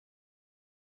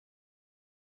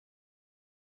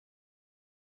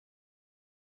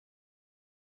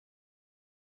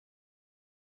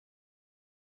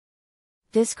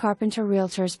This Carpenter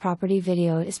Realtors property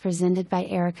video is presented by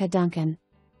Erica Duncan.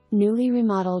 Newly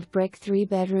remodeled brick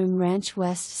 3-bedroom ranch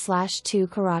west/2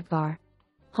 Karatgar.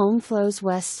 Home flows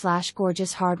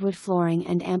west/gorgeous hardwood flooring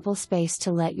and ample space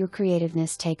to let your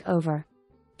creativeness take over.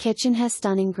 Kitchen has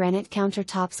stunning granite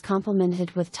countertops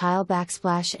complemented with tile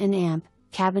backsplash and amp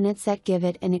cabinets that give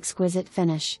it an exquisite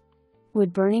finish.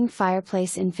 Wood-burning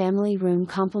fireplace in family room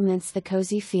complements the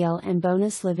cozy feel, and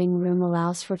bonus living room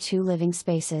allows for 2 living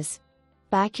spaces.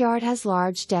 Backyard has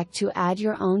large deck to add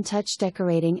your own touch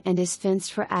decorating and is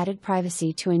fenced for added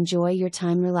privacy to enjoy your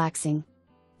time relaxing.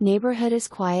 Neighborhood is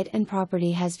quiet and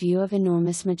property has view of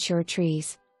enormous mature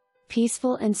trees.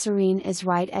 Peaceful and serene is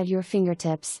right at your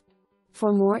fingertips.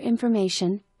 For more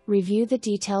information, review the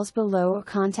details below or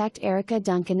contact Erica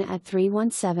Duncan at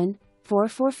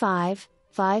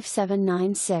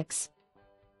 317-445-5796.